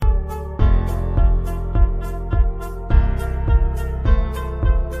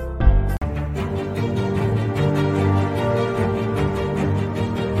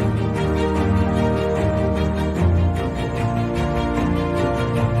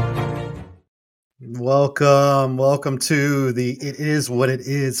Welcome to the It Is What It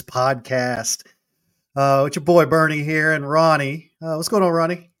Is podcast. With your boy Bernie here and Ronnie. What's going on,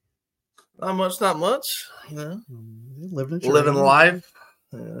 Ronnie? Not much. You know, living life.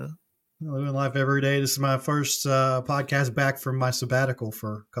 Yeah. Living life every day. This is my first podcast back from my sabbatical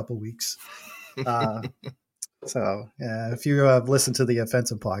for a couple weeks. If you have listened to the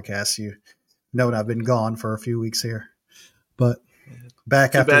Offensive podcast, you know that I've been gone for a few weeks here. But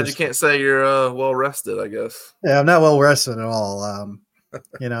back after. Too bad you can't say you're well rested, I guess. Yeah, I'm not well rested at all. I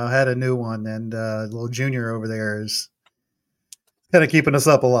had a new one, and little Junior over there is kind of keeping us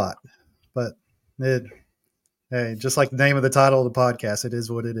up a lot. But hey, just like the name of the title of the podcast, it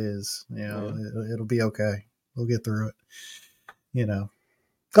is what it is. It'll be okay. We'll get through it.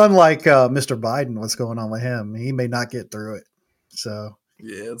 Unlike Mr. Biden, what's going on with him? He may not get through it. So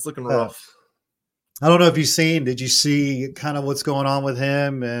yeah, it's looking rough. I don't know if did you see kind of what's going on with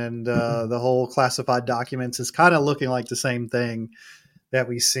him and the whole classified documents is kind of looking like the same thing that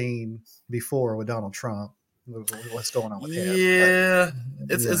we've seen before with Donald Trump. What's going on with him? Yeah,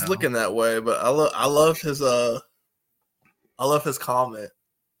 it's looking that way, but I love his comment.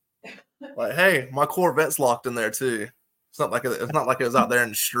 Like, hey, my Corvette's locked in there too. It's not like it was out there in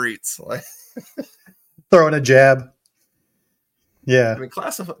the streets. Like throwing a jab. Yeah, I mean,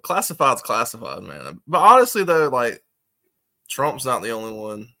 classified's classified, man. But honestly, though, like Trump's not the only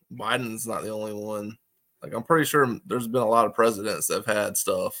one. Biden's not the only one. Like, I'm pretty sure there's been a lot of presidents that have had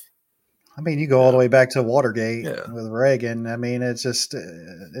stuff. I mean, you go all the way back to Watergate with Reagan. I mean, it's just, I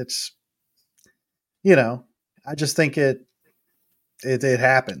just think it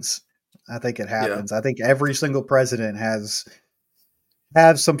happens. I think it happens. Yeah. I think every single president has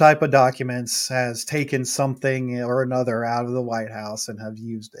some type of documents, has taken something or another out of the White House and have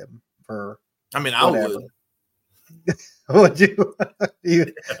used them for. I mean, whatever. I would. Would you?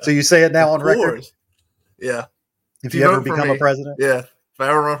 So you say it now on record? Yeah. If you ever become a president? Yeah. If I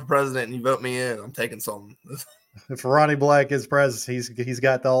ever run for president and you vote me in, I'm taking something. If Ronnie Black is president, he's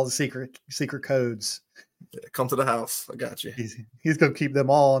got all the secret codes. Yeah, come to the house. I got you. He's going to keep them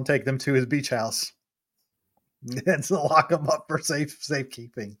all and take them to his beach house. And to lock them up for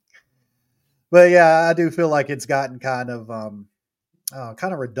safekeeping. But yeah, I do feel like it's gotten kind of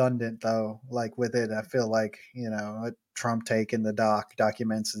redundant though. Like with it, I feel like, Trump taking the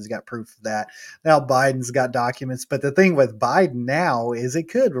documents and he's got proof of that. Now Biden's got documents, but the thing with Biden now is it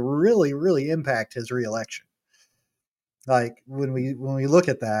could really, really impact his reelection. Like when we look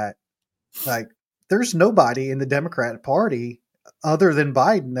at that, like there's nobody in the Democrat Party other than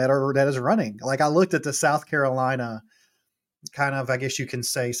Biden that is running. Like I looked at the South Carolina kind of, I guess you can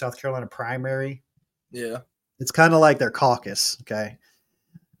say South Carolina primary. Yeah. It's kind of like their caucus. Okay.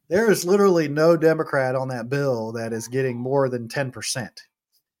 There is literally no Democrat on that bill that is getting more than 10%.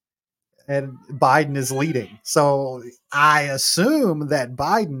 And Biden is leading. So I assume that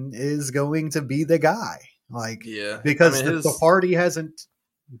Biden is going to be the guy. Like, because the party hasn't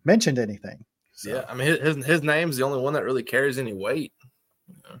mentioned anything. So. Yeah, I mean, his name's the only one that really carries any weight.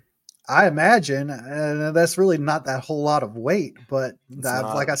 I imagine, and that's really not that whole lot of weight. But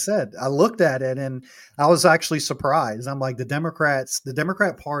like I said, I looked at it and I was actually surprised. I'm like, the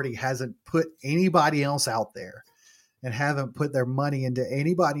Democrat Party hasn't put anybody else out there and haven't put their money into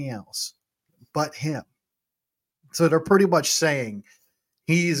anybody else but him. So they're pretty much saying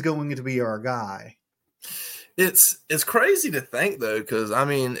he's going to be our guy. It's crazy to think though, because I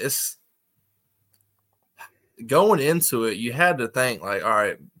mean, it's going into it, you had to think like, all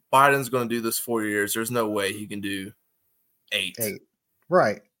right, Biden's going to do this 4 years. There's no way he can do 8.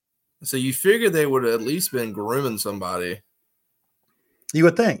 Right. So you figure they would have at least been grooming somebody. You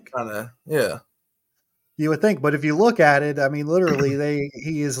would think. Yeah. You would think. But if you look at it, I mean, literally,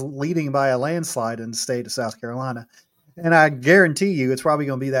 he is leading by a landslide in the state of South Carolina. And I guarantee you it's probably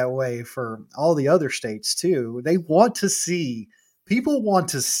going to be that way for all the other states, too. People want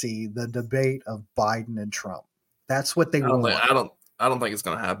to see the debate of Biden and Trump. That's what they want. I don't think it's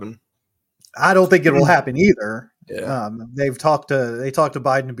going to happen. I don't think it will happen either. Yeah. They talked to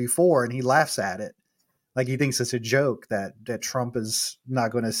Biden before, and he laughs at it, like he thinks it's a joke that Trump is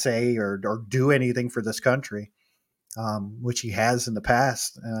not going to say or do anything for this country, which he has in the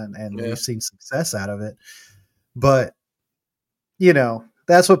past, and we've seen success out of it. But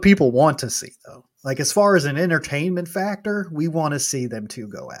that's what people want to see, though. Like as far as an entertainment factor, we want to see them two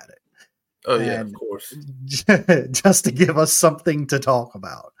go at it. Oh, yeah, of course. Just to give us something to talk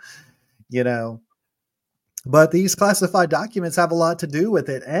about, But these classified documents have a lot to do with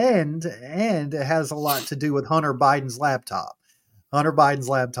it, and it has a lot to do with Hunter Biden's laptop. Hunter Biden's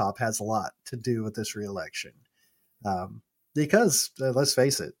laptop has a lot to do with this reelection. Because, let's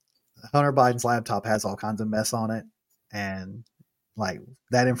face it, Hunter Biden's laptop has all kinds of mess on it, and like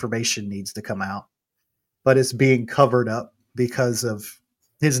that information needs to come out, but it's being covered up because of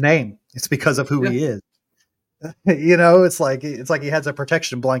his name. It's because of who Yeah. he is. It's like he has a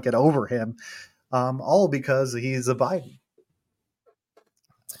protection blanket over him, all because he's a Biden.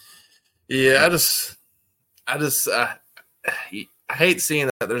 Yeah, I hate seeing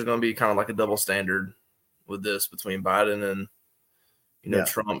that there's going to be kind of like a double standard with this between Biden and Yeah.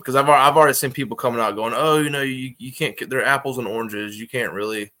 Trump, because I've already seen people coming out going, oh, you can't, they're apples and oranges, you can't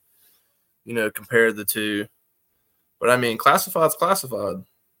really compare the two. But I mean, classified's classified.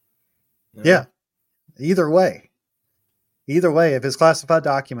 Yeah. Either way, if it's classified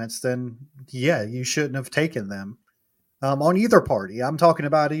documents, then yeah, you shouldn't have taken them. On either party, I'm talking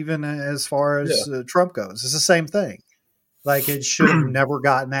about even as far as Trump goes. It's the same thing. Like it should have never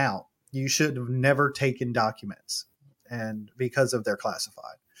gotten out. You should have never taken documents, and because of their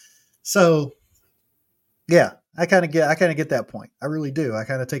classified. So, yeah, I kind of get that point. I really do. I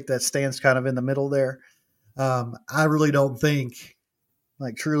kind of take that stance kind of in the middle there. I really don't think,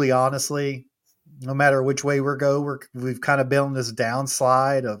 like truly, honestly, no matter which way we've kind of been on this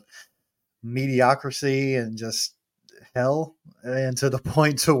downslide of mediocrity and just hell, and to the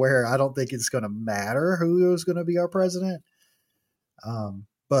point to where I don't think it's going to matter who is going to be our president.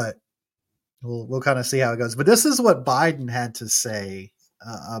 But we'll kind of see how it goes. But this is what Biden had to say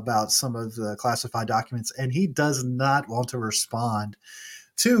about some of the classified documents, and he does not want to respond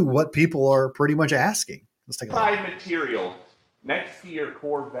to what people are pretty much asking. Let's take a look. Material next to your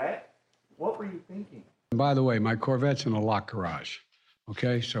Corvette. What were you thinking? By the way, my Corvette's in a locked garage.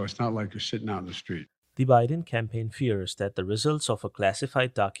 Okay, so it's not like you're sitting out in the street. The Biden campaign fears that the results of a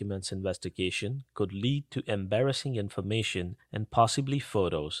classified documents investigation could lead to embarrassing information and possibly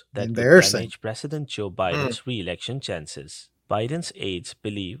photos that could damage President Joe Biden's re-election chances. Biden's aides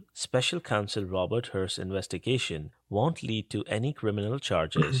believe special counsel Robert Hur's investigation won't lead to any criminal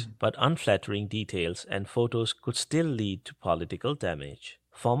charges, but unflattering details and photos could still lead to political damage.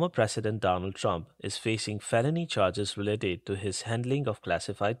 Former President Donald Trump is facing felony charges related to his handling of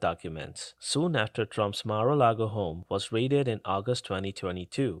classified documents. Soon after Trump's Mar-a-Lago home was raided in August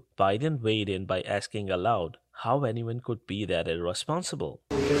 2022, Biden weighed in by asking aloud how anyone could be that irresponsible.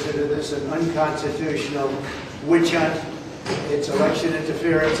 We consider this an unconstitutional witch hunt. It's election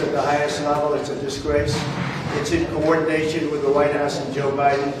interference at the highest level. It's a disgrace. It's in coordination with the White House and Joe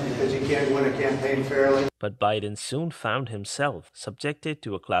Biden because he can't win a campaign fairly. But Biden soon found himself subjected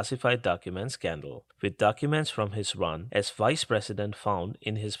to a classified document scandal, with documents from his run as vice president found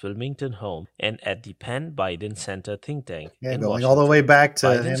in his Wilmington home and at the Penn Biden Center think tank in going Washington. all the way back to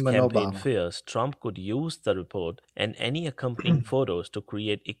Biden's him and campaign Obama. fears Trump could use the report and any accompanying photos to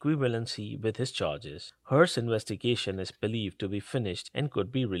create equivalency with his charges. Hur's investigation is believed to be finished and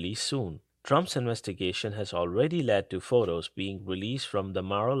could be released soon. Trump's investigation has already led to photos being released from the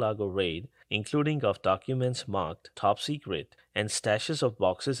Mar-a-Lago raid, including of documents marked top secret and stashes of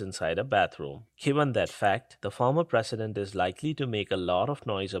boxes inside a bathroom. Given that fact, the former president is likely to make a lot of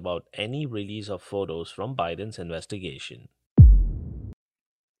noise about any release of photos from Biden's investigation.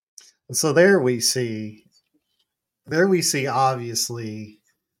 So there we see obviously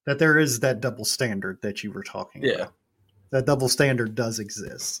that there is that double standard that you were talking about. That double standard does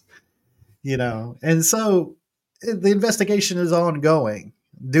exist. And so the investigation is ongoing.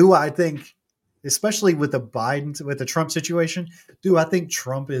 Do I think, especially with the Trump situation, do I think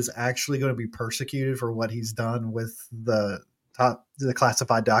Trump is actually going to be persecuted for what he's done with the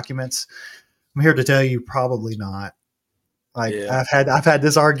classified documents? I'm here to tell you, probably not. I've had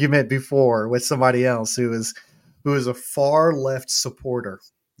this argument before with somebody else who is a far left supporter.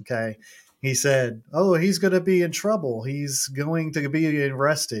 Okay. He said, oh, he's going to be in trouble. He's going to be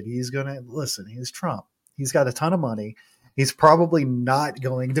arrested. He's Trump. He's got a ton of money. He's probably not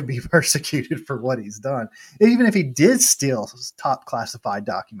going to be persecuted for what he's done. Even if he did steal top classified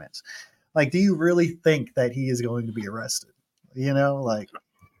documents, do you really think that he is going to be arrested?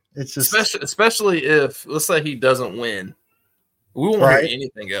 It's just. Especially if, let's say he doesn't win. We won't hear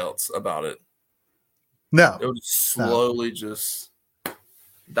anything else about it. No. It would slowly just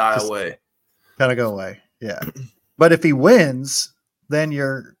die away. Kind of go away. Yeah. But if he wins, then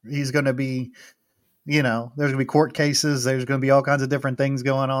he's going to be, there's going to be court cases. There's going to be all kinds of different things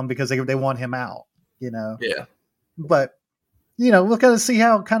going on because they want him out, Yeah. But, we'll kind of see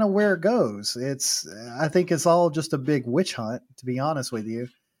where it goes. I think it's all just a big witch hunt, to be honest with you.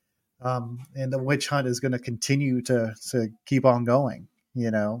 And the witch hunt is going to continue to keep on going,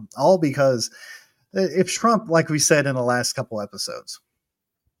 all because if Trump, like we said in the last couple episodes,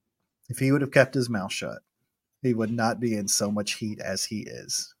 if he would have kept his mouth shut, he would not be in so much heat as he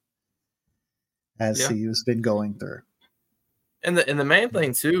is. as he's been going through. And the main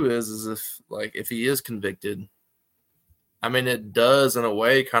thing too is if he is convicted, I mean, it does in a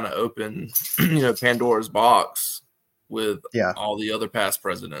way kind of open, Pandora's box with all the other past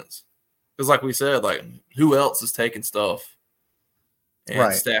presidents. Because like we said, like who else is taking stuff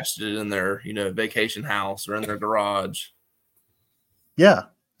and stashed it in their, vacation house or in their garage? Yeah.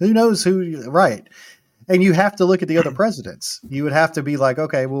 Who knows who, right. And you have to look at the other presidents. You would have to be like,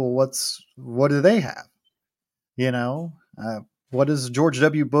 okay, well, what do they have? What is George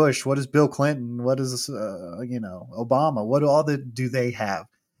W. Bush? What is Bill Clinton? What is, Obama? What do they have?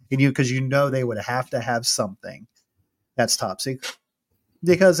 And because they would have to have something that's top secret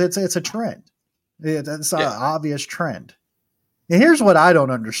because it's a trend. It's an obvious trend. And here's what I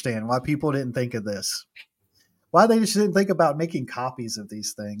don't understand: why people didn't think of this. Why they just didn't think about making copies of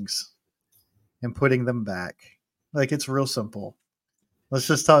these things and putting them back. Like, it's real simple. Let's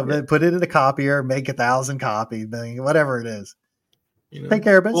just put it in a copier, make 1,000 copies, whatever it is. Take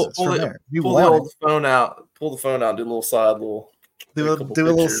care of business from there. Pull the phone out, do a little side do a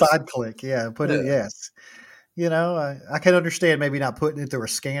little side click. Yeah. Put it. Yes. I can understand maybe not putting it through a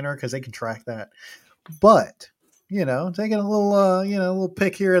scanner because they can track that, but taking a little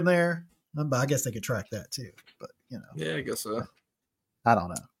pick here and there. I guess they could track that too, but yeah, I guess so. I don't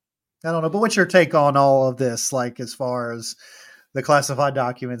know. But what's your take on all of this? Like, as far as the classified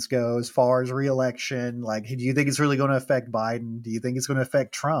documents go, as far as re-election, like, do you think it's really going to affect Biden? Do you think it's going to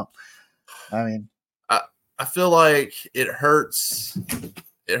affect Trump? I mean, I feel like it hurts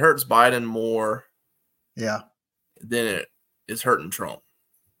Biden more. Yeah. Than it is hurting Trump.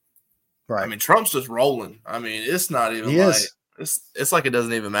 Right. I mean, Trump's just rolling. I mean, it's not even it's like it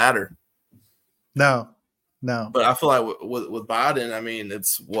doesn't even matter. No. But I feel like with Biden, I mean,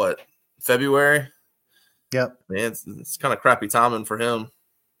 it's what, February? Yep. Man, it's kind of crappy timing for him,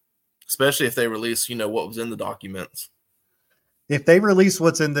 especially if they release, what was in the documents. If they release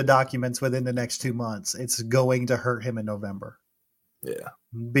what's in the documents within the next 2 months, it's going to hurt him in November. Yeah.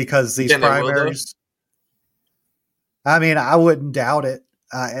 Because these primaries. I mean, I wouldn't doubt it.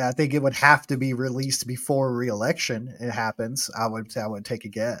 I think it would have to be released before re-election it happens. I would take a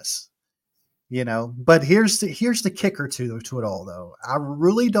guess. But here's the kicker to it all, though. I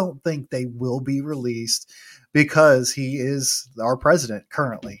really don't think they will be released because he is our president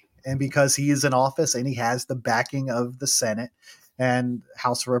currently, and because he is in office and he has the backing of the Senate and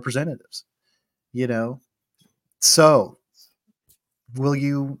House of Representatives. So will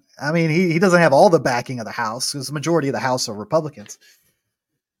you? I mean, he doesn't have all the backing of the House because the majority of the House are Republicans.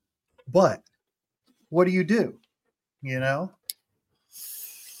 But what do you do? I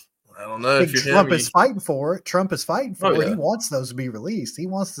don't know. If Trump is fighting for it. He wants those to be released. He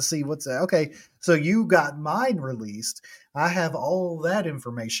wants to see what's okay. So you got mine released. I have all that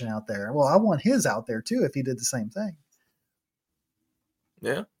information out there. Well, I want his out there too. If he did the same thing.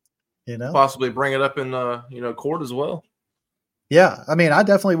 Yeah. Possibly bring it up in court as well. Yeah, I mean, I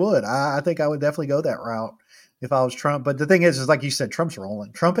definitely would. I think I would definitely go that route if I was Trump. But the thing is like you said, Trump's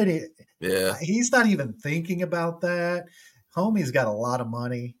rolling. He's not even thinking about that. Homie's got a lot of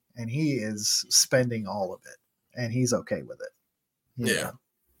money, and he is spending all of it, and he's okay with it.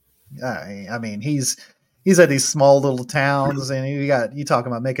 I mean, he's at these small little towns, and you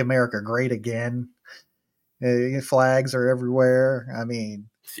talking about make America great again. Flags are everywhere. I mean,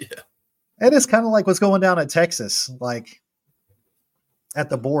 and it's kind of like what's going down in Texas, like at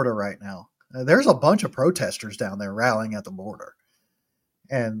the border right now. There's a bunch of protesters down there rallying at the border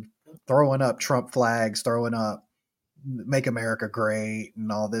and throwing up Trump flags, throwing up "Make America Great" and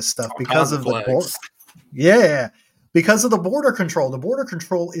all this stuff because of the border. Yeah, because of the border control. The border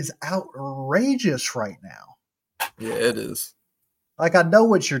control is outrageous right now. Yeah, it is. Like, I know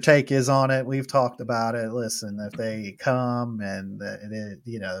what your take is on it. We've talked about it. Listen, if they come and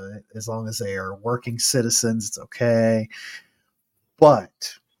as long as they are working citizens, it's okay.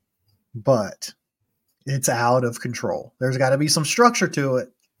 But it's out of control. There's got to be some structure to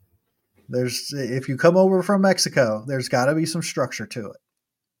it. If you come over from Mexico, there's got to be some structure to it.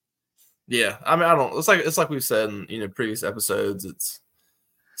 Yeah, I mean, it's like we've said in previous episodes. It's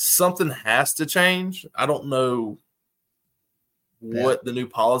something has to change. I don't know what the new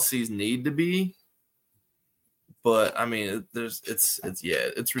policies need to be, but I mean,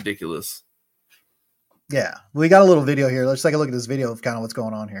 it's ridiculous. Yeah, we got a little video here. Let's take a look at this video of kind of what's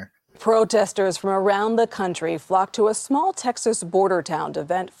going on here. Protesters from around the country flocked to a small Texas border town to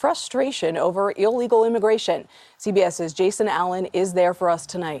vent frustration over illegal immigration. CBS's Jason Allen is there for us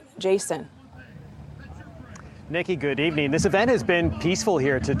tonight. Jason. Nikki, good evening. This event has been peaceful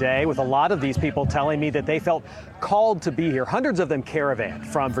here today, with a lot of these people telling me that they felt called to be here. Hundreds of them caravaned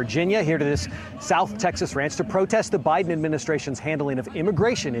from Virginia here to this South Texas ranch to protest the Biden administration's handling of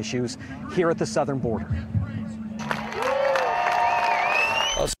immigration issues here at the southern border.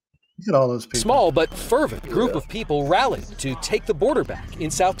 Look at all those people. Small but fervent group of people rallied to take the border back in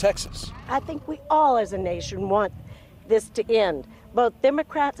South Texas. I think we all as a nation want this to end, both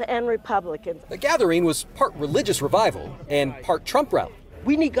Democrats and Republicans. The gathering was part religious revival and part Trump rally.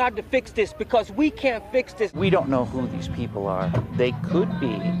 We need God to fix this because we can't fix this. We don't know who these people are. They could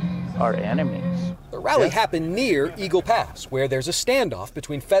be our enemies. The rally happened near Eagle Pass, where there's a standoff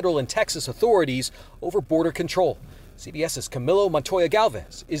between federal and Texas authorities over border control. CBS's Camilo Montoya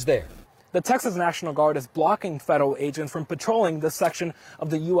Galvez is there. The Texas National Guard is blocking federal agents from patrolling this section of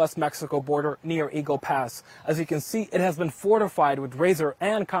the U.S.-Mexico border near Eagle Pass. As you can see, it has been fortified with razor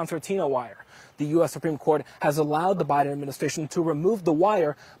and concertina wire. The U.S. Supreme Court has allowed the Biden administration to remove the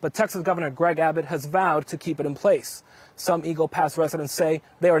wire, but Texas Governor Greg Abbott has vowed to keep it in place. Some Eagle Pass residents say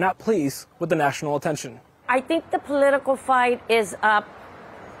they are not pleased with the national attention. I think the political fight is up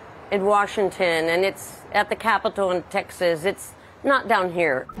in Washington, and it's at the Capitol in Texas. It's not down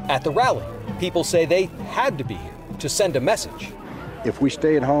here. At the rally, people say they had to be here to send a message. If we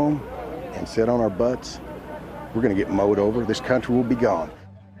stay at home and sit on our butts, we're going to get mowed over. This country will be gone.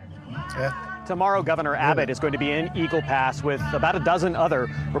 Yeah. Tomorrow, Governor Abbott is going to be in Eagle Pass with about a dozen other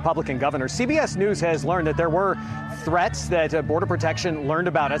Republican governors. CBS News has learned that there were threats that Border Protection learned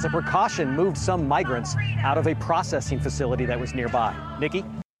about as a precaution moved some migrants out of a processing facility that was nearby. Nikki?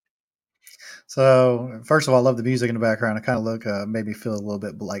 So, first of all, I love the music in the background. It kind of made me feel a little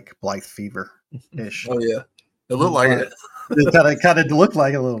bit like Blythe Fever-ish. Oh, yeah. It looked like it. It kind of looked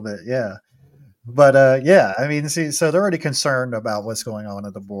like it a little bit, yeah. But, yeah, I mean, see, so they're already concerned about what's going on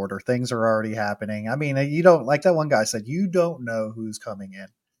at the border. Things are already happening. I mean, you don't, like that one guy said, you don't know who's coming in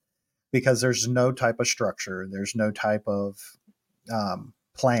because there's no type of structure. There's no type of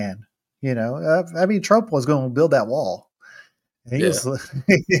plan, you know. I mean, Trump was going to build that wall. He was,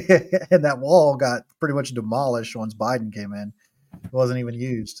 and that wall got pretty much demolished once Biden came in. It wasn't even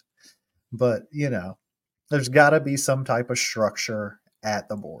used. But, you know, there's got to be some type of structure at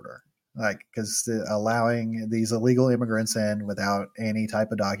the border. Like, because allowing these illegal immigrants in without any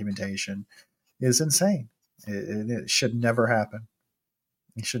type of documentation is insane. It should never happen.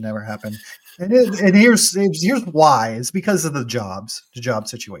 It should never happen. And here's why. It's because of the job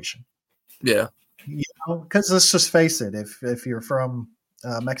situation. Yeah. You know, because let's just face it, if you're from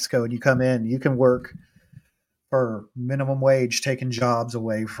Mexico and you come in, you can work for minimum wage, taking jobs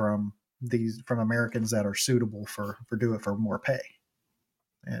away from Americans that are suitable for do it for more pay.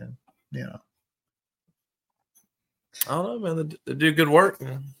 And, you know. I don't know, man. They do good work,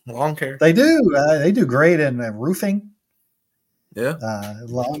 man. Lawn care. They do. They do great in roofing. Yeah.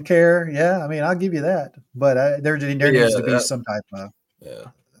 Lawn care. Yeah. I mean, I'll give you that. But there needs to be some type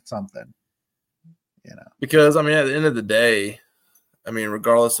of something. You know, because I mean, at the end of the day, I mean,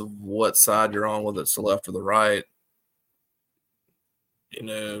 regardless of what side you're on, whether it's the left or the right, you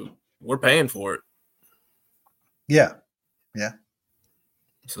know, we're paying for it. Yeah. Yeah.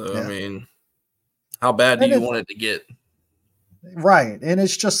 So, I mean, how bad do you want it to get? Right. And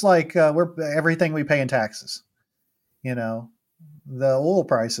it's just like everything we pay in taxes. You know, the oil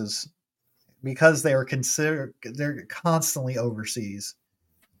prices, because they're constantly overseas,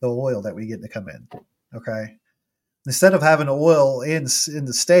 the oil that we get to come in. Okay. Instead of having oil in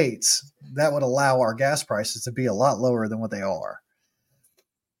the States, that would allow our gas prices to be a lot lower than what they are.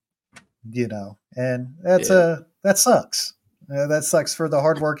 You know, and that sucks. That sucks for the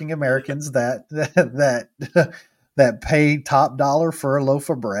hardworking Americans that pay top dollar for a loaf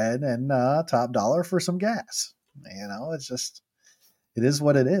of bread and top dollar for some gas. You know, it is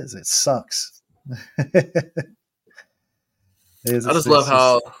what it is. It sucks. I just love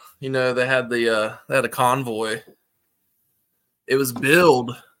how, you know, they had a convoy. It was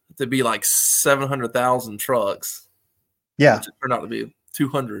billed to be like 700,000 trucks. Yeah. Which turned out to be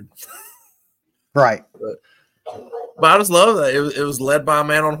 200. Right. But I just love that. It was led by a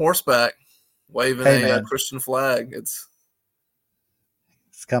man on horseback waving a Christian flag. It's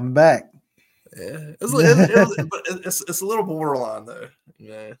coming back. Yeah. It's a little borderline, though.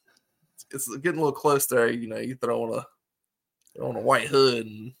 Yeah. It's getting a little close there. You know, you throw on a white hood.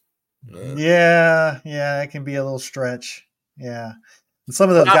 And, Yeah, it can be a little stretch. Yeah. And some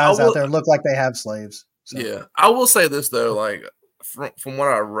of those guys out there look like they have slaves. So. Yeah. I will say this, though, like from what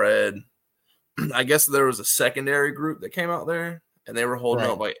I read, I guess there was a secondary group that came out there and they were holding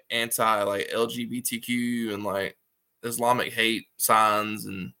up like anti like LGBTQ and like Islamic hate signs,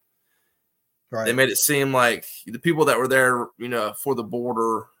 and They made it seem like the people that were there, for the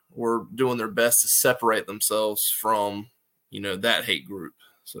border were doing their best to separate themselves from, that hate group.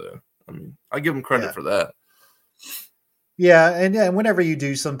 So, I mean, I give them credit for that. Yeah, and whenever you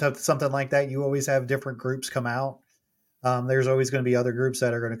do something like that, you always have different groups come out. There's always going to be other groups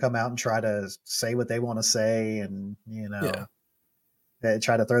that are going to come out and try to say what they want to say, and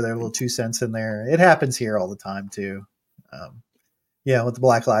try to throw their little 2 cents in there. It happens here all the time too. With the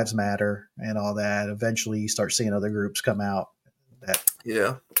Black Lives Matter and all that, eventually you start seeing other groups come out that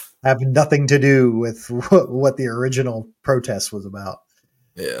have nothing to do with what the original protest was about.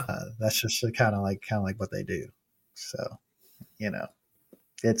 Yeah, that's just kind of like what they do. So,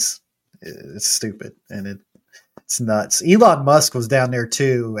 it's stupid and it's nuts. Elon Musk was down there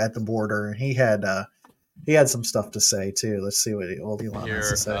too at the border, and he had some stuff to say too. Let's see what old Elon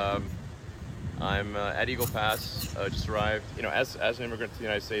has to say. I'm at Eagle Pass, just arrived. As an immigrant to the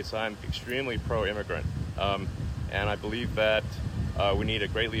United States, I'm extremely pro-immigrant, and I believe that we need a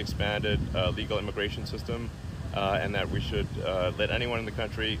greatly expanded legal immigration system, and that we should let anyone in the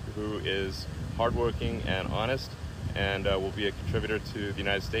country who is hardworking and honest and will be a contributor to the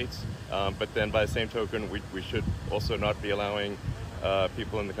United States. But then, by the same token, we should also not be allowing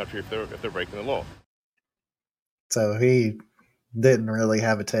people in the country if they're breaking the law. So he didn't really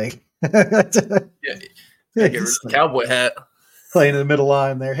have a take. Get rid of the cowboy hat. Playing in the middle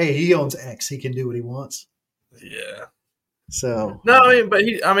line there. Hey, he owns X. He can do what he wants. Yeah. So no, he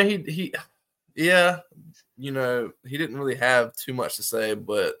didn't really have too much to say,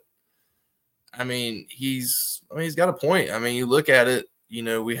 but he's got a point. You look at it,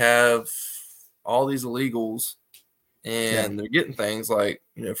 we have all these illegals, and they're getting things like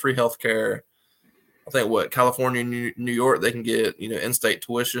free healthcare. I think California, New York, they can get in-state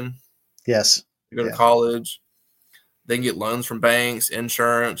tuition. Yes. You go to college. They can get loans from banks,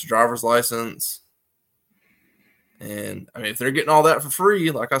 insurance, driver's license. And if they're getting all that for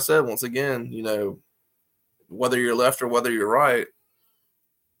free, like I said, once again, whether you're left or whether you're right,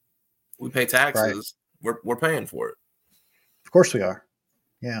 we pay taxes. Right. We're paying for it. Of course we are.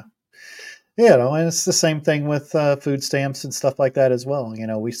 Yeah. And it's the same thing with food stamps and stuff like that as well.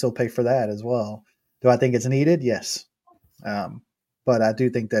 We still pay for that as well. Do I think it's needed? Yes. But I do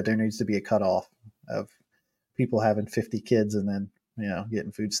think that there needs to be a cutoff of people having 50 kids and then,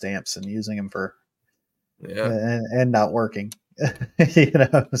 getting food stamps and using them for, and not working,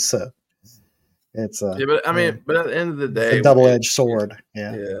 so it's but at the end of the day, it's a double-edged sword.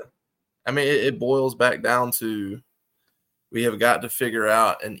 Yeah. It boils back down to, we have got to figure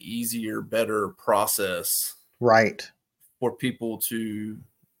out an easier, better process, right, for people to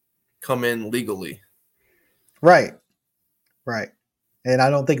come in legally. Right. And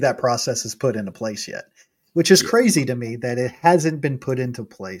I don't think that process is put into place yet, which is crazy to me that it hasn't been put into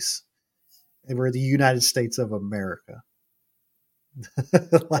place. We're the United States of America.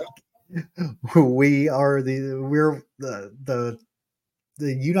 We're the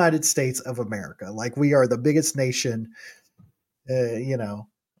United States of America. Like, we are the biggest nation,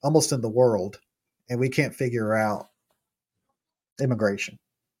 almost in the world, and we can't figure out immigration.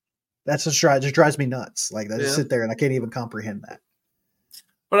 That's just drives me nuts. Like, I just sit there and I can't even comprehend that.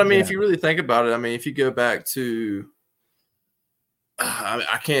 But if you really think about it, if you go back to,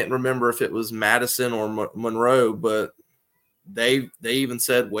 I can't remember if it was Madison or Monroe, but they even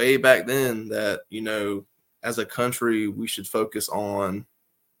said way back then that, as a country, we should focus on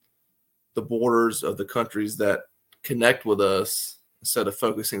the borders of the countries that connect with us instead of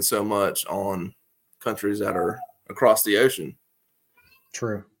focusing so much on countries that are across the ocean.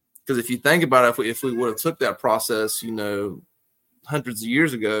 True. Because if you think about it, if we would have took that process, hundreds of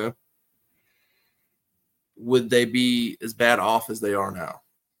years ago, would they be as bad off as they are now?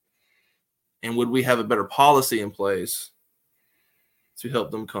 And would we have a better policy in place to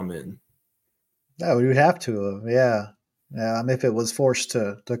help them come in? No, we would have to. Yeah. If it was forced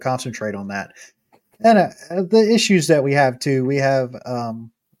to concentrate on that. And the issues that we have too,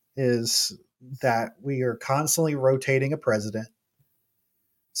 is that we are constantly rotating a president.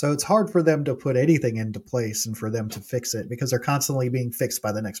 So it's hard for them to put anything into place and for them to fix it because they're constantly being fixed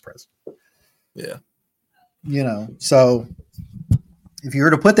by the next president. Yeah. So if you were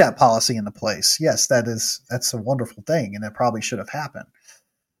to put that policy into place, yes, that's a wonderful thing. And it probably should have happened.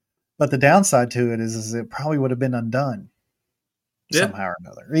 But the downside to it is it probably would have been undone somehow or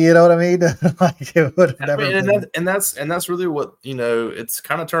another. You know what I mean? Like, it would have never been. And that's really what, it's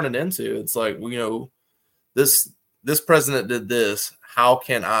kind of turning into. It's like, this president did this. How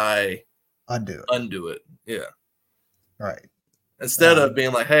can I undo it? Yeah. Right. Instead of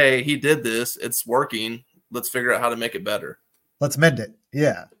being like, hey, he did this. It's working. Let's figure out how to make it better. Let's mend it.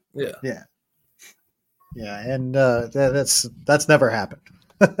 Yeah. Yeah. Yeah, and that's never happened.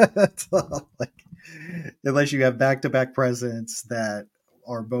 That's all, like, unless you have back-to-back presidents that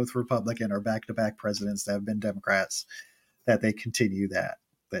are both Republican or back-to-back presidents that have been Democrats, that they continue that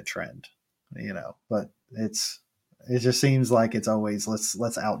trend, But it just seems like it's always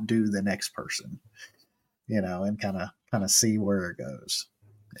let's outdo the next person, and kind of see where it goes.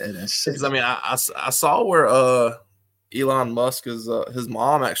 And Because I mean, I saw where Elon Musk is his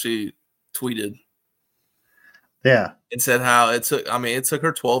mom actually tweeted yeah, and said how it took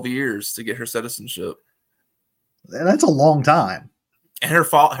her 12 years to get her citizenship. and that's a long time. And her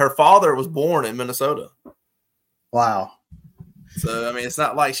father was born in Minnesota. Wow. So I mean, it's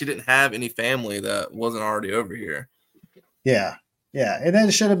not like she didn't have any family that wasn't already over here. Yeah, yeah, and then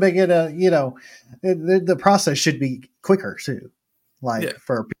it should have been the process should be quicker too, like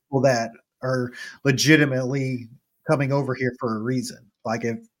for people that are legitimately coming over here for a reason, like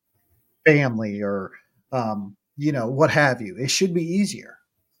if family or what have you. It should be easier.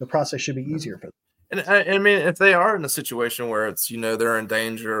 The process should be easier for them. And I mean, if they are in a situation where it's they're in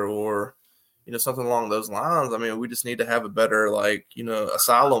danger or something along those lines, I mean, we just need to have a better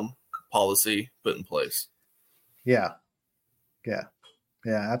asylum policy put in place. Yeah, yeah,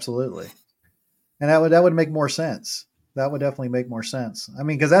 yeah, absolutely. And that would make more sense. That would definitely make more sense. I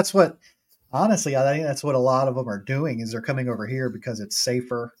mean, because that's what honestly, I think that's what a lot of them are doing is they're coming over here because it's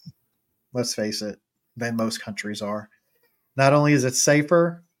safer. Let's face it, than most countries are. Not only is it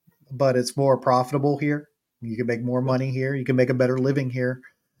safer, but it's more profitable here. You can make more money here. You can make a better living here.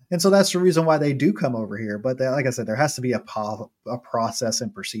 And so that's the reason why they do come over here. But like I said, there has to be a process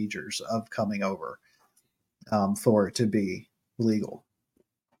and procedures of coming over for it to be legal.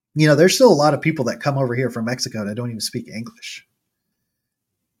 There's still a lot of people that come over here from Mexico that don't even speak English.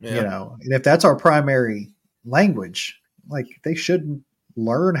 Yeah. And if that's our primary language, like they should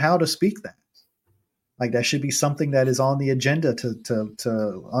learn how to speak that. Like that should be something that is on the agenda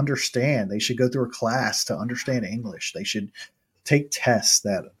to understand. They should go through a class to understand English. They should take tests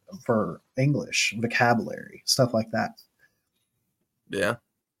that for English vocabulary, stuff like that. Yeah.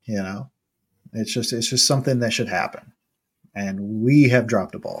 It's just something that should happen. And we have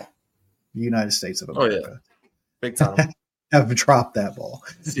dropped a ball. The United States of America. Oh, yeah. Big time. Have dropped that ball.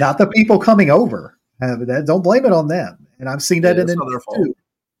 Yeah. Not the people coming over. Don't blame it on them. And I've seen that in the news too.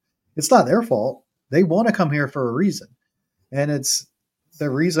 It's not their fault. They want to come here for a reason. And it's the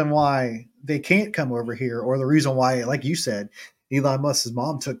reason why they can't come over here, or the reason why, like you said, Elon Musk's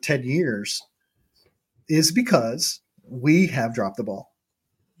mom took 10 years is because we have dropped the ball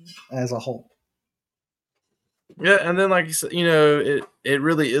as a whole. Yeah, and then like you said, it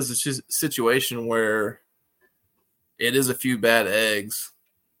really is a situation where it is a few bad eggs,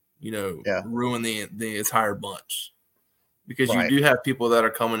 ruin the entire bunch. Because you do have people that are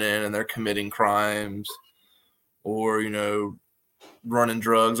coming in and they're committing crimes or, running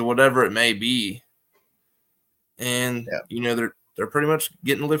drugs or whatever it may be. And, they're pretty much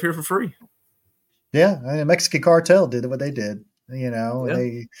getting to live here for free. Yeah. I mean, the Mexican cartel did what they did.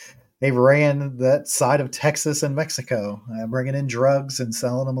 They ran that side of Texas and Mexico, bringing in drugs and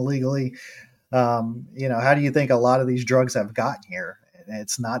selling them illegally. How do you think a lot of these drugs have gotten here?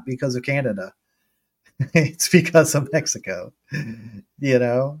 It's not because of Canada. It's because of Mexico,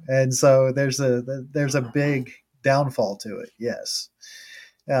 and so there's a big downfall to it. Yes.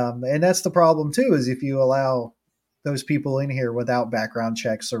 And that's the problem too, is if you allow those people in here without background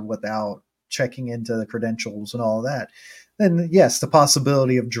checks or without checking into the credentials and all of that, then yes, the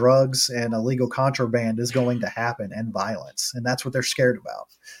possibility of drugs and illegal contraband is going to happen, and violence. And that's what they're scared about.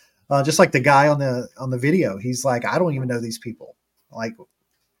 Just like the guy on the video, he's like, I don't even know these people. Like,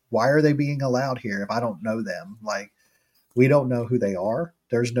 why are they being allowed here if I don't know them? Like, we don't know who they are.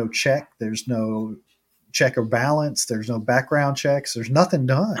 There's no check. There's no check or balance. There's no background checks. There's nothing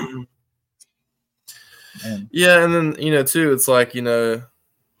done. And then, too, it's like, Elon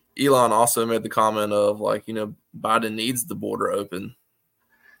also made the comment of like, Biden needs the border open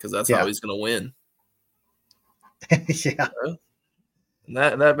because that's how he's going to win. Yeah. And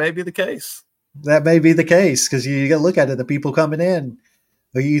that may be the case. That may be the case because you got to look at it. The people coming in,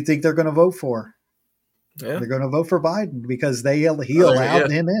 who you think they're going to vote for? Yeah. They're going to vote for Biden because he allowed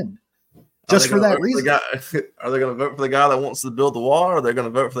him in. Just for that reason. Are they going to vote for the guy that wants to build the wall, or are they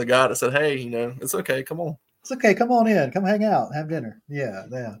going to vote for the guy that said, hey, it's okay, come on. It's okay, come on in. Come hang out, have dinner. Yeah.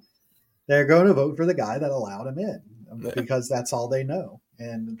 They're going to vote for the guy that allowed him in because that's all they know.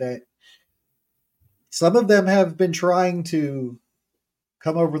 And that some of them have been trying to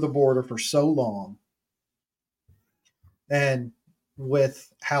come over the border for so long. And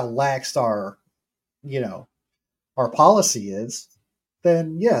with how lax our policy is,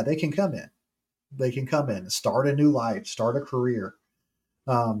 then yeah, they can come in. They can come in, start a new life, start a career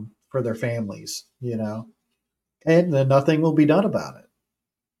for their families, and then nothing will be done about it.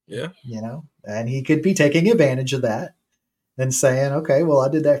 Yeah. And he could be taking advantage of that and saying, okay, well, I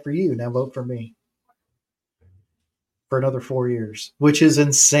did that for you. Now vote for me for another 4 years, which is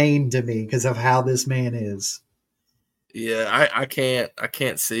insane to me because of how this man is. Yeah, I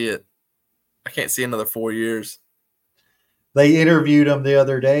can't see it. I can't see another 4 years. They interviewed him the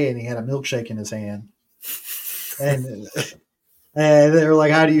other day and he had a milkshake in his hand. And they were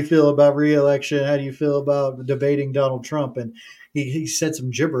like, how do you feel about re-election? How do you feel about debating Donald Trump? And he said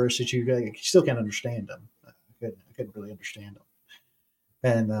some gibberish that you still can't understand him. I couldn't really understand him.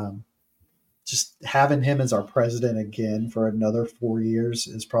 And just having him as our president again for another 4 years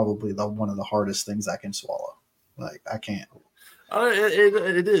is probably one of the hardest things I can swallow. Like, I can't.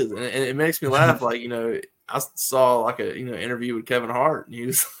 It is, and it makes me laugh. Like, I saw like a interview with Kevin Hart, and he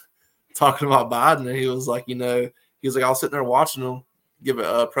was talking about Biden, and he was like, I was sitting there watching him give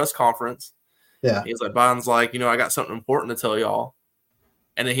a press conference. Yeah, he was like, Biden's like, I got something important to tell y'all,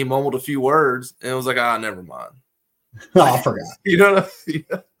 and then he mumbled a few words, and it was like, never mind. I forgot. You know what I mean?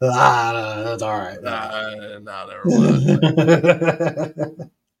 That's all right. Never mind.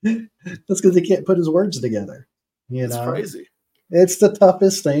 That's because he can't put his words together. It's crazy. It's the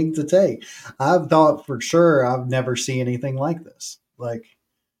toughest thing to take. I've thought for sure I've never seen anything like this. Like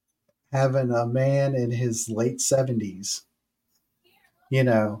having a man in his late 70s,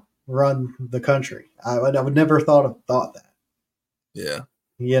 run the country. I would never thought that. Yeah.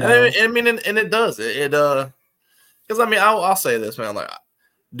 I mean, and it does. Because I'll say this, man. Like,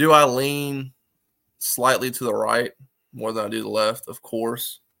 do I lean slightly to the right more than I do the left? Of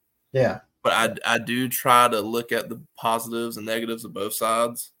course. Yeah. But I do try to look at the positives and negatives of both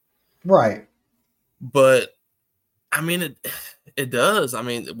sides. Right. But I mean, it does. I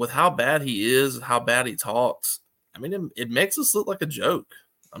mean, with how bad he is, how bad he talks, I mean, it makes us look like a joke.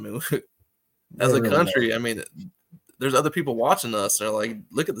 I mean, as a country, I mean, there's other people watching us. And they're like,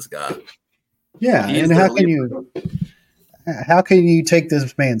 look at this guy. Yeah. And how can you take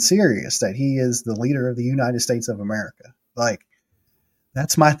this man serious that he is the leader of the United States of America? Like,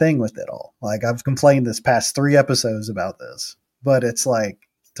 that's my thing with it all. Like, I've complained this past 3 episodes about this, but it's like,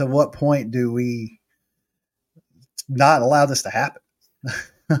 to what point do we not allow this to happen?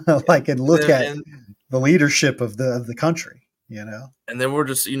 Like, and look at the leadership of the country, And then we're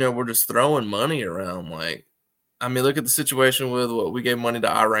just throwing money around. Like, I mean, look at the situation with what we gave money to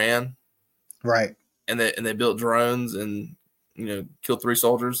Iran, right? And they built drones and killed 3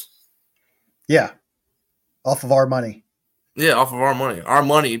 soldiers. Yeah, off of our money. Yeah, off of our money. Our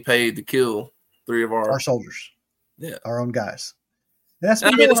money paid to kill 3 of our soldiers. Yeah, our own guys. That's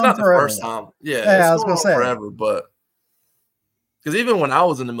been it's not forever, the first time. Yeah, I was going to say forever, but because even when I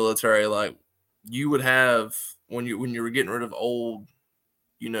was in the military, like, you would have when you were getting rid of old,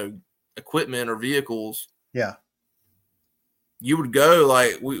 equipment or vehicles. Yeah, you would go,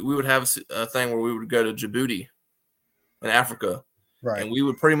 like, we would have a thing where we would go to Djibouti in Africa, right? And we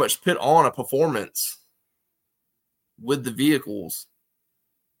would pretty much put on a performance with the vehicles,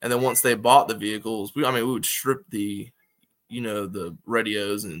 and then once they bought the vehicles, we would strip the the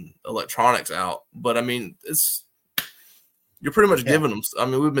radios and electronics out. But I mean, you're pretty much giving them. I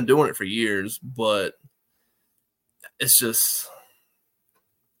mean, we've been doing it for years, but it's just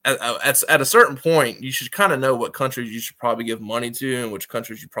at a certain point, you should kind of know what countries you should probably give money to and which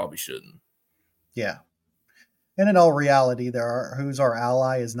countries you probably shouldn't. Yeah, and in all reality, who's our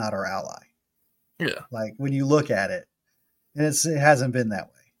ally is not our ally. Yeah, like when you look at it, and it hasn't been that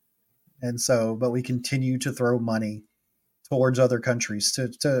way, and so, but we continue to throw money towards other countries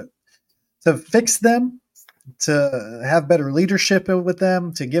to fix them, to have better leadership with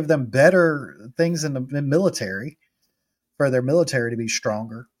them, to give them better things in the military, for their military to be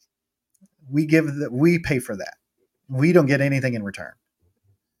stronger. We pay for that. We don't get anything in return.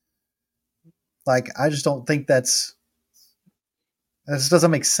 Like, I just don't think this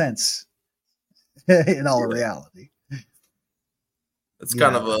doesn't make sense in all reality. It's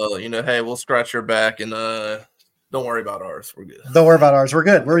kind of a, hey, we'll scratch your back and don't worry about ours. We're good. Don't worry about ours. We're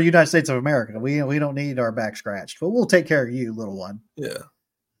good. We're the United States of America. We don't need our back scratched, but we'll take care of you, little one. Yeah.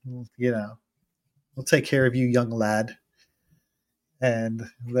 We'll take care of you, young lad. And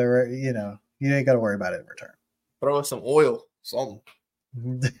you ain't got to worry about it in return. Throw us some oil, something.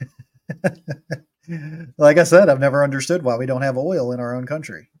 Like I said, I've never understood why we don't have oil in our own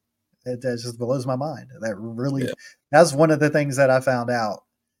country. It just blows my mind. That really, that's one of the things that I found out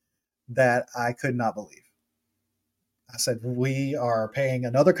that I could not believe. I said, we are paying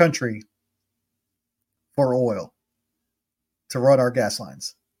another country for oil to run our gas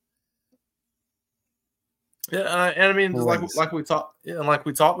lines. Yeah, and I mean, just Please. like we talked, yeah, and like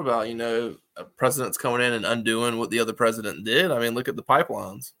we talked about, a president's coming in and undoing what the other president did. I mean, look at the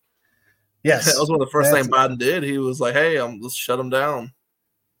pipelines. That Yes, was one of the first things Biden did. He was like, "Hey, let's shut them down."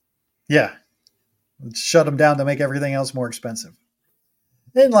 yeah, let's shut them down to make everything else more expensive.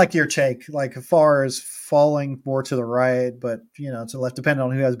 And like your take, like as far as falling more to the right, but to the left, depending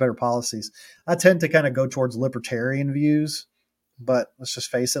on who has better policies. I tend to kind of go towards libertarian views, but let's just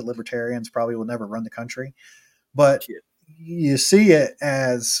face it, libertarians probably will never run the country. But you see it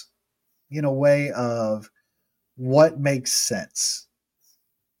as a way of what makes sense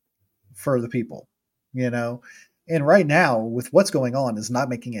for the people, And right now, with what's going on, is not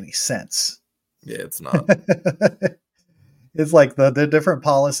making any sense. Yeah, it's not. It's like the different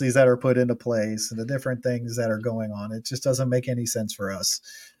policies that are put into place and the different things that are going on. It just doesn't make any sense for us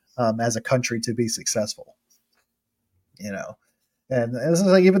as a country to be successful. And this is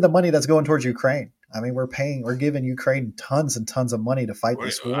like even the money that's going towards Ukraine. I mean, we're giving Ukraine tons and tons of money to fight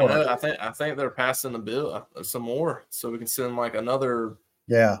this war. I know. I think they're passing the bill some more, so we can send like another.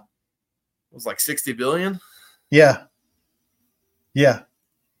 Yeah, it was like 60 billion. Yeah.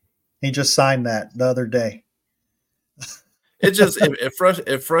 He just signed that the other day.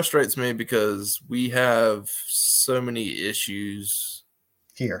 It frustrates me because we have so many issues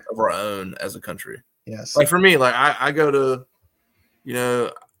here of our own as a country. Yes. Like for me, like I go to,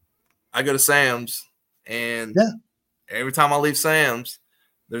 I go to Sam's, and every time I leave Sam's,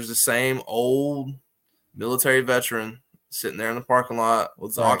 there's the same old military veteran sitting there in the parking lot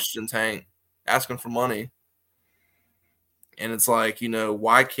with the oxygen tank asking for money. And it's like,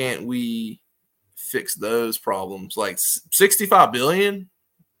 why can't we fix those problems? Like 65 billion,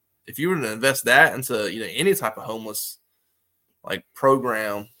 if you were to invest that into any type of homeless like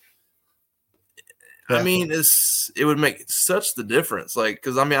program, I mean, it would make such the difference. Like,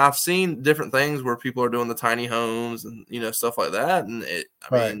 because I mean, I've seen different things where people are doing the tiny homes and stuff like that, and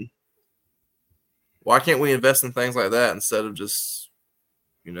I mean, why can't we invest in things like that instead of just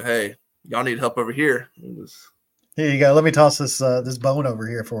hey, y'all need help over here? Here you go. Let me toss this bone over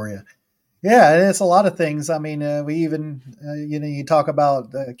here for you. Yeah, and it's a lot of things. I mean, we even you talk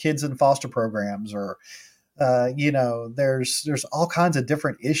about kids in foster programs, or there's all kinds of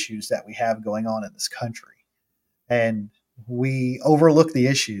different issues that we have going on in this country, and we overlook the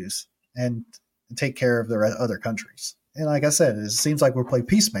issues and take care of the other countries. And like I said, it seems like we're playing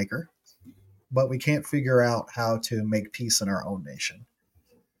peacemaker, but we can't figure out how to make peace in our own nation.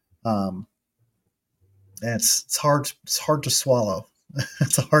 And it's hard to swallow.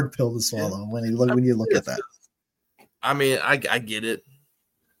 It's a hard pill to swallow when you look at that. I mean, I get it,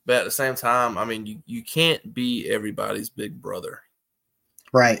 but at the same time, I mean, you can't be everybody's big brother,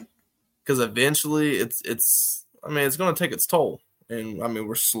 right? Because eventually, it's I mean, it's going to take its toll, and I mean,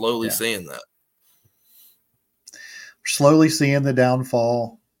 we're slowly seeing that. We're slowly seeing the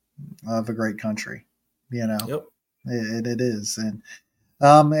downfall of a great country. Yep. It is, and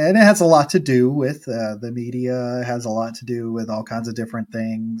it has a lot to do with the media. It has a lot to do with all kinds of different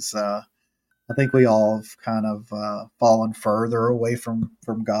things. I think we all have kind of fallen further away from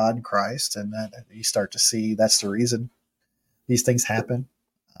God and Christ, and that you start to see that's the reason these things happen.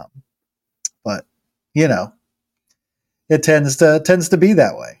 But it tends to be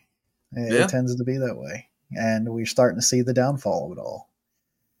that way. It tends to be that way, and we're starting to see the downfall of it all.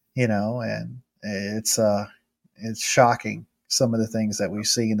 And it's shocking. Some of the things that we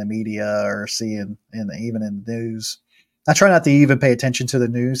see in the media or see even in the news. I try not to even pay attention to the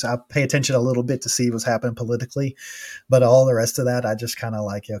news. I pay attention a little bit to see what's happening politically, but all the rest of that, I just kind of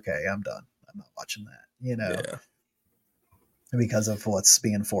like, okay, I'm done. I'm not watching that, because of what's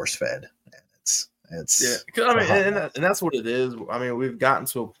being force fed. It's I mean, and that's what it is. I mean, we've gotten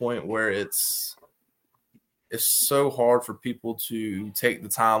to a point where it's so hard for people to take the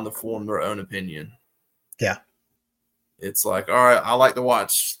time to form their own opinion. Yeah. It's like, all right, I like to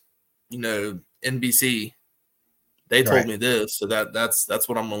watch, NBC. They told me this, so that's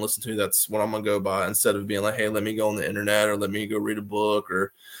what I'm gonna listen to. That's what I'm gonna go by, instead of being like, hey, let me go on the internet, or let me go read a book,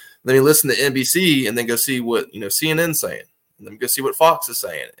 or let me listen to NBC and then go see what CNN's saying, and let me go see what Fox is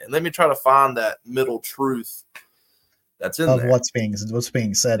saying, and let me try to find that middle truth that's in there. What's being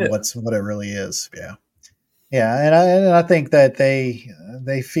said, what it really is. Yeah, and I think that they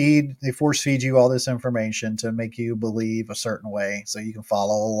force feed you all this information to make you believe a certain way, so you can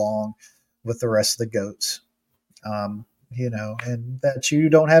follow along with the rest of the goats, and that you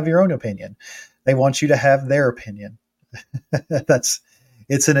don't have your own opinion. They want you to have their opinion.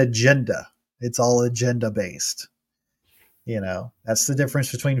 It's an agenda. It's all agenda based. That's the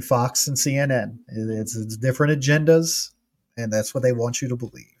difference between Fox and CNN. It's different agendas, and that's what they want you to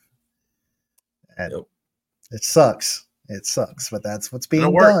believe. And It sucks. It sucks, but that's what's being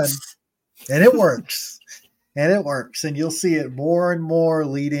And it done. works. And it works. And it works. And you'll see it more and more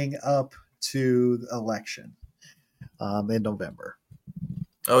leading up to the election in November.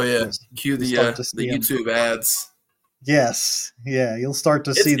 Oh yeah. Cue you'll the start to see 'em. YouTube ads. Yes. Yeah. You'll start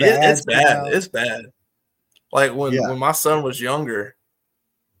to see the It's ads. bad. It's bad. Like when Yeah. my son was younger,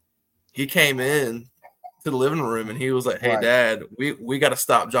 he came in to the living room and he was like, "Hey, Right. Dad, we got to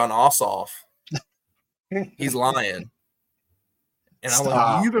stop John Ossoff. He's lying." And I'm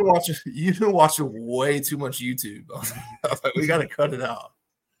Stop. like, you've been watching way too much YouTube. I was like, we got to cut it out.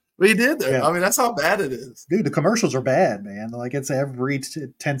 But he did though. Yeah. I mean, that's how bad it is. Dude, the commercials are bad, man. Like it's every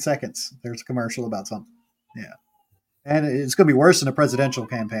 10 seconds there's a commercial about something. Yeah. And it's going to be worse in the presidential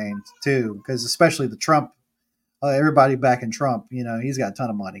campaign too, because especially the Trump, everybody backing Trump, he's got a ton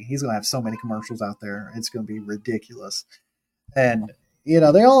of money. He's going to have so many commercials out there. It's going to be ridiculous. And,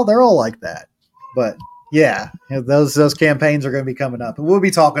 they're all like that. But yeah, those campaigns are going to be coming up. And we'll be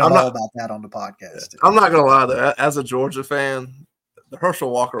talking about that on the podcast. I'm not going to lie though. As a Georgia fan, the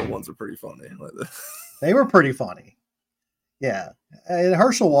Herschel Walker ones are pretty funny. They were pretty funny. Yeah. And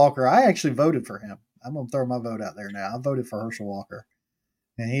Herschel Walker, I actually voted for him. I'm going to throw my vote out there now. I voted for Herschel Walker.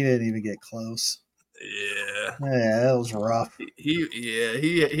 And he didn't even get close. Yeah. Yeah, that was rough.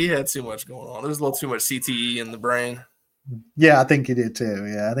 He had too much going on. There's a little too much CTE in the brain. Yeah, I think he did too.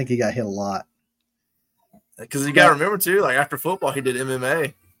 Yeah, I think he got hit a lot. Because you got to remember too, like after football, he did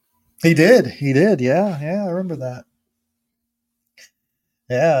MMA. He did. Yeah, I remember that.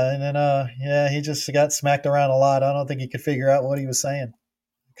 Yeah, and then he just got smacked around a lot. I don't think he could figure out what he was saying.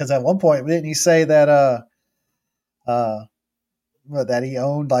 Because at one point, didn't he say that that he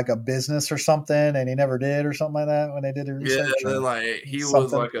owned like a business or something, and he never did, or something like that when they did the research? Yeah, and then like he something.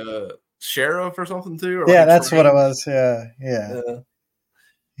 was like a sheriff or something too. Or Yeah, like that's what it was. Yeah.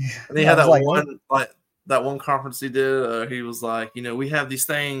 And he had that one conference he did. He was like, we have these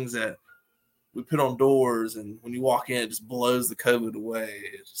things that we put on doors, and when you walk in, it just blows the COVID away.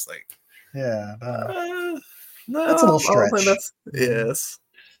 It's just like, yeah, no, that's a little stretch. Yes,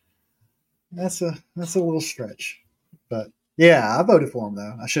 that's a little stretch, but yeah, I voted for him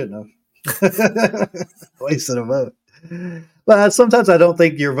though. I shouldn't have wasted a vote. But sometimes I don't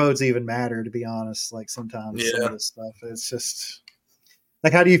think your votes even matter, to be honest. Like sometimes some of this stuff, it's just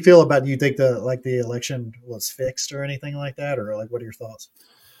like, how do you feel about? Do you think the election was fixed or anything like that, or like what are your thoughts?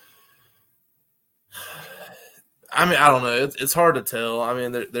 I mean, I don't know. It's hard to tell. I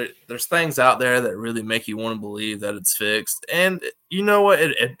mean, there's things out there that really make you want to believe that it's fixed, and you know what?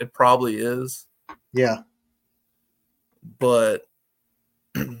 It probably is. Yeah. But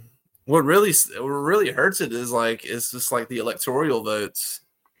what really hurts it is it's just like the electoral votes.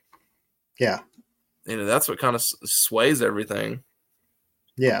 Yeah. That's what kind of sways everything.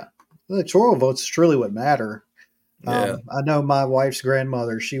 Yeah. The electoral votes is truly what matter. Yeah. I know my wife's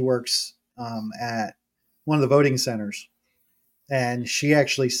grandmother, she works at one of the voting centers, and she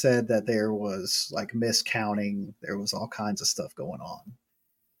actually said that there was like miscounting. There was all kinds of stuff going on.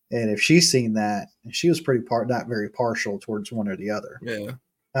 And if she's seen that, and she was not very partial towards one or the other. Yeah.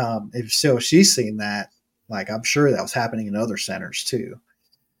 If she's seen that, like I'm sure that was happening in other centers too.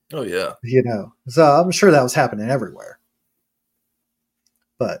 Oh yeah. So I'm sure that was happening everywhere.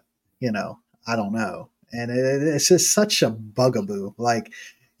 But I don't know, and it's just such a bugaboo. Like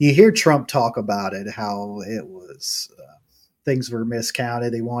you hear Trump talk about it, how it was things were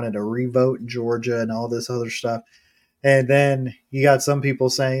miscounted. They wanted a revote in Georgia and all this other stuff. And then you got some people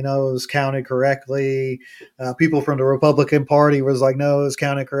saying, no, it was counted correctly. People from the Republican Party was like, no, it was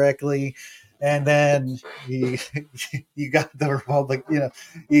counted correctly. And then you got the Republic,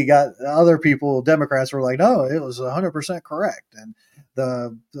 you got other people, Democrats were like, no, it was 100% correct. And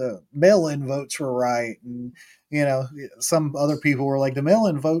the mail-in votes were right. And, some other people were like, the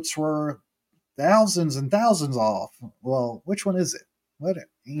mail-in votes were thousands and thousands off. Well, which one is it? What,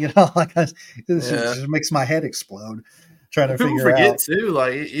 just makes my head explode trying to figure out. People forget too,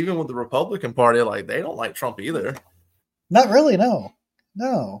 like even with the Republican Party, like they don't like Trump either. Not really, no.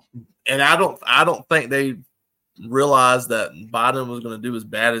 And I don't think they realized that Biden was going to do as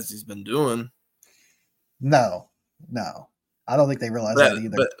bad as he's been doing. No, I don't think they realized that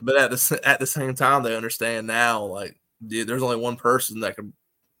either. But at the same time, they understand now. Like, dude, there's only one person that can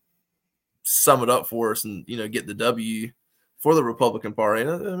sum it up for us and get the W for the Republican Party.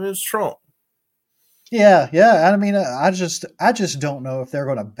 I mean, it's Trump. Yeah. I mean, I just don't know if they're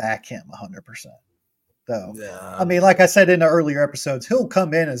going to back him 100%. Though, yeah. I mean, like I said in the earlier episodes, he'll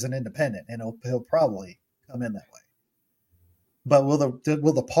come in as an independent, and he'll probably come in that way. But will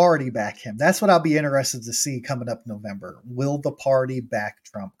the party back him? That's what I'll be interested to see coming up in November. Will the party back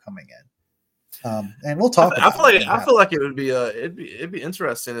Trump coming in? And we'll talk about it. I feel like it would be it'd be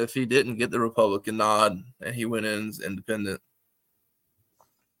interesting if he didn't get the Republican nod and he went in as independent.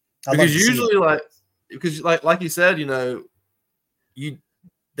 Because usually, like you said,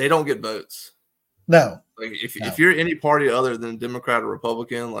 they don't get votes. No. Like if you're any party other than Democrat or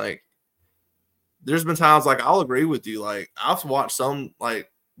Republican, like there's been times like I'll agree with you. Like I've watched some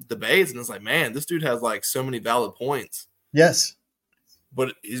like debates and it's like, man, this dude has like so many valid points. Yes.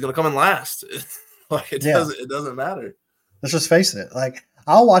 But he's gonna come in last. Like it doesn't matter. Let's just face it. Like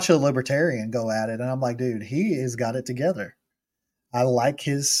I'll watch a libertarian go at it and I'm like, dude, he has got it together. I like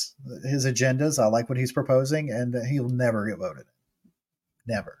his agendas. I like what he's proposing, and he'll never get voted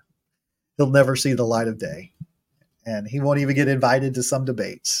in. Never. He'll never see the light of day. And he won't even get invited to some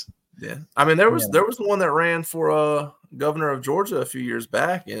debates. Yeah. I mean, there was one that ran for governor of Georgia a few years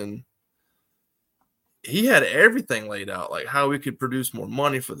back, and he had everything laid out, like how we could produce more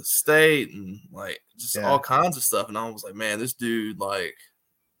money for the state and like just all kinds of stuff. And I was like, man, this dude, like,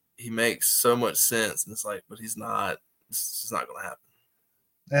 he makes so much sense. And it's like, but he's not. It's just not going to happen.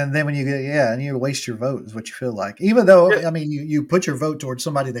 And then when you get, and you waste your vote is what you feel like. Even though, I mean, you put your vote towards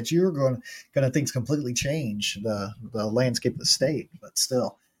somebody that you're going to think's completely change the landscape of the state. But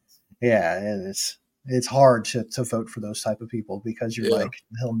still, it's hard to vote for those type of people because you're like,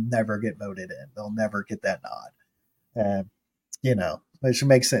 he'll never get voted in. They'll never get that nod. Which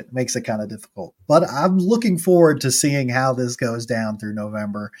makes it kind of difficult. But I'm looking forward to seeing how this goes down through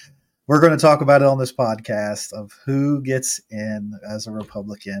November. We're going to talk about it on this podcast of who gets in as a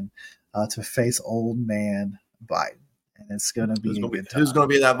Republican to face old man Biden. And it's going to be who's going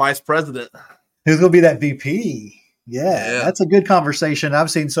to be that vice president? Who's going to be that VP? Yeah, that's a good conversation.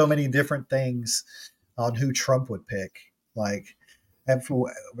 I've seen so many different things on who Trump would pick. Like,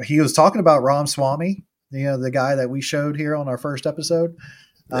 he was talking about Ramaswamy, the guy that we showed here on our first episode.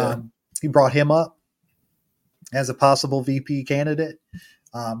 He brought him up as a possible VP candidate.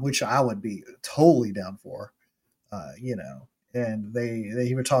 Which I would be totally down for, and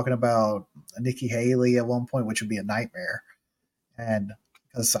they were talking about Nikki Haley at one point, which would be a nightmare. And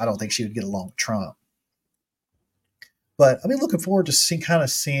because I don't think she would get along with Trump, but I mean, looking forward to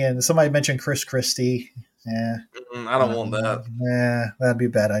seeing somebody mentioned Chris Christie. I don't want that. That'd be a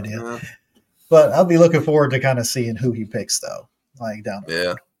bad idea. But I'll be looking forward to kind of seeing who he picks though, like down the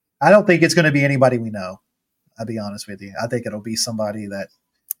road. I don't think it's going to be anybody we know. I'll be honest with you. I think it'll be somebody that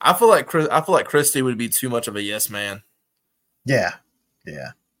I feel like Christie would be too much of a yes man. Yeah,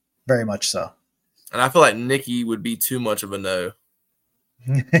 very much so. And I feel like Nikki would be too much of a no.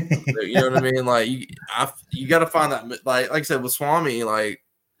 You know what I mean? Like you got to find that. Like I said with Swami, like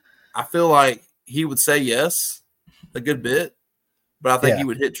I feel like he would say yes a good bit, but I think he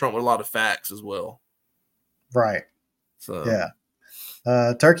would hit Trump with a lot of facts as well. Right. So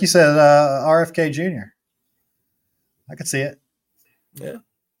Turkey said RFK Jr. I could see it. Yeah.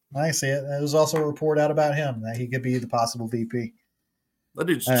 I see it. There was also a report out about him that he could be the possible VP. That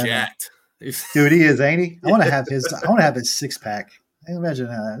dude's jacked. Dude, he is, ain't he? I want to have his six pack. I can imagine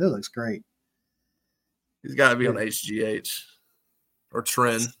that. That looks great. He's got to be on HGH or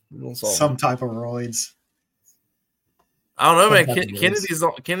Tren. Some type of roids. I don't know, man.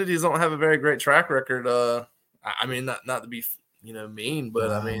 Kennedys don't have a very great track record. I mean, not to be mean,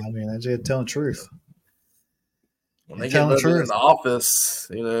 but I mean, that's just telling the truth. When they get voted in the office,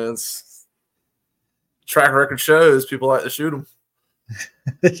 it's track record shows people like to shoot them.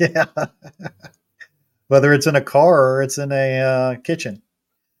 Yeah. Whether it's in a car or it's in a kitchen.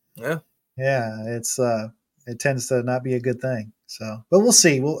 Yeah. Yeah. It tends to not be a good thing. So, but we'll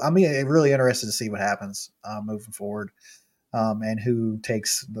see. I'm really interested to see what happens moving forward. And who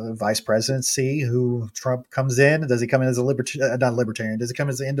takes the vice presidency, who Trump comes in. Does he come in as a not libertarian? Does he come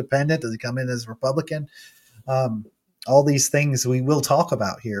as an independent? Does he come in as a Republican? All these things we will talk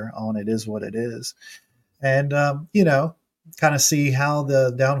about here on It Is What It Is. And, kind of see how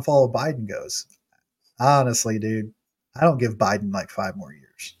the downfall of Biden goes. Honestly, dude, I don't give Biden like 5 more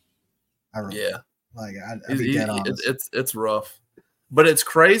years. I'd be dead honest. It's rough. But it's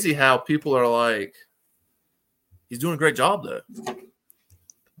crazy how people are like, he's doing a great job though.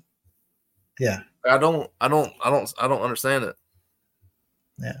 Yeah. I don't understand it.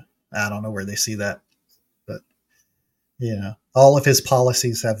 Yeah. I don't know where they see that. But all of his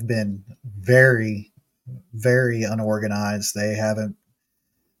policies have been very, very unorganized.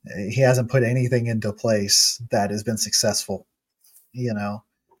 He hasn't put anything into place that has been successful,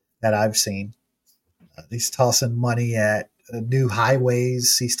 that I've seen. He's tossing money at new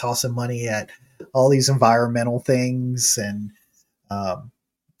highways. He's tossing money at all these environmental things and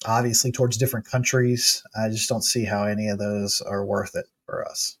obviously towards different countries. I just don't see how any of those are worth it for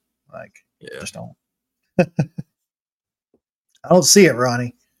us. Like, Yeah. Just don't. I don't see it,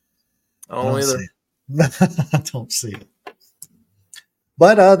 Ronnie. I don't either. See it. I don't see it.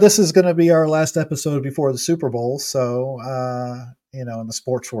 But this is going to be our last episode before the Super Bowl. So, in the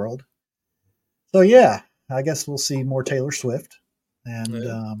sports world. So, yeah, I guess we'll see more Taylor Swift. And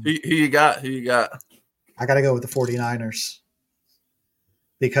who you got? Who you got? I got to go with the 49ers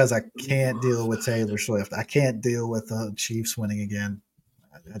because I can't deal with Taylor Swift. I can't deal with the Chiefs winning again.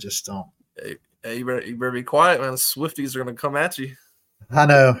 I just don't. Hey, you better be quiet, man. The Swifties are going to come at you. I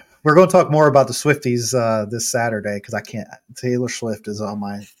know. We're going to talk more about the Swifties this Saturday because I can't. Taylor Swift is on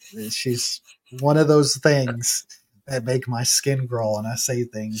my. She's one of those things that make my skin crawl, and I say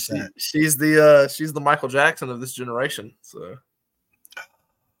things that she's the Michael Jackson of this generation. So,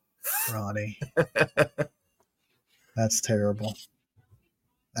 Ronnie, that's terrible.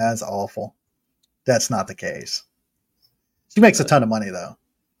 That's awful. That's not the case. She makes a ton of money, though.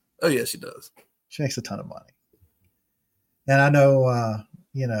 Oh yeah, she does. She makes a ton of money, and I know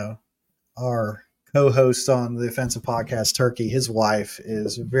our co-host on the Offensive Podcast, Turkey, his wife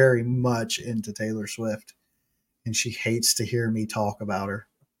is very much into Taylor Swift, and she hates to hear me talk about her.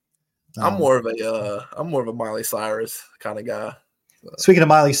 I'm more of a Miley Cyrus kind of guy. So. Speaking of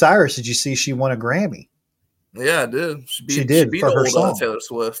Miley Cyrus, did you see she won a Grammy? Yeah, I did. She did beat for her old song. Taylor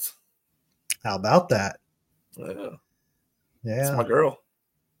Swift. How about that? Yeah, that's my girl.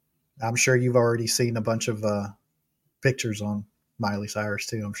 I'm sure you've already seen a bunch of pictures on Miley Cyrus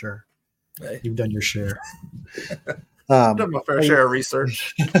too. I'm sure. Hey. You've done your share. I've done my fair share of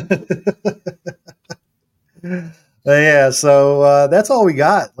research. Yeah, so that's all we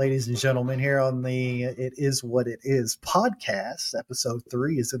got, ladies and gentlemen, here on the It Is What It Is podcast. Episode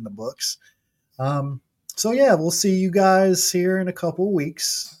 3 is in the books. So yeah, we'll see you guys here in a couple of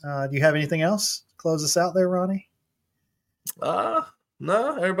weeks. Do you have anything else? Close us out there, Ronnie?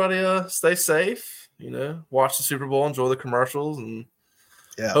 No, everybody stay safe, watch the Super Bowl, enjoy the commercials, and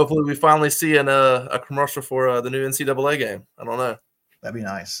hopefully we finally see a commercial for the new NCAA game. I don't know. That'd be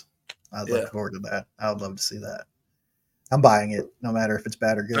nice. I'd look forward to that. I would love to see that. I'm buying it, no matter if it's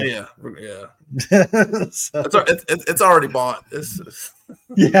bad or good. Oh, yeah. So, it's already bought.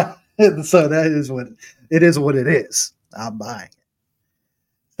 Yeah. So that is what it is. I'm buying it.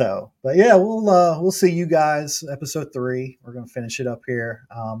 So, but yeah, we'll see you guys. Episode 3. We're gonna finish it up here.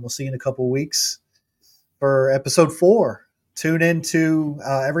 We'll see you in a couple of weeks for episode 4. Tune into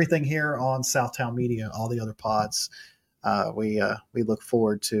everything here on Southtown Media, all the other pods. We look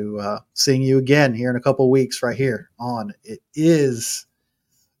forward to seeing you again here in a couple of weeks right here on It Is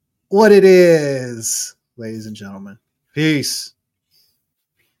What It Is, ladies and gentlemen. Peace.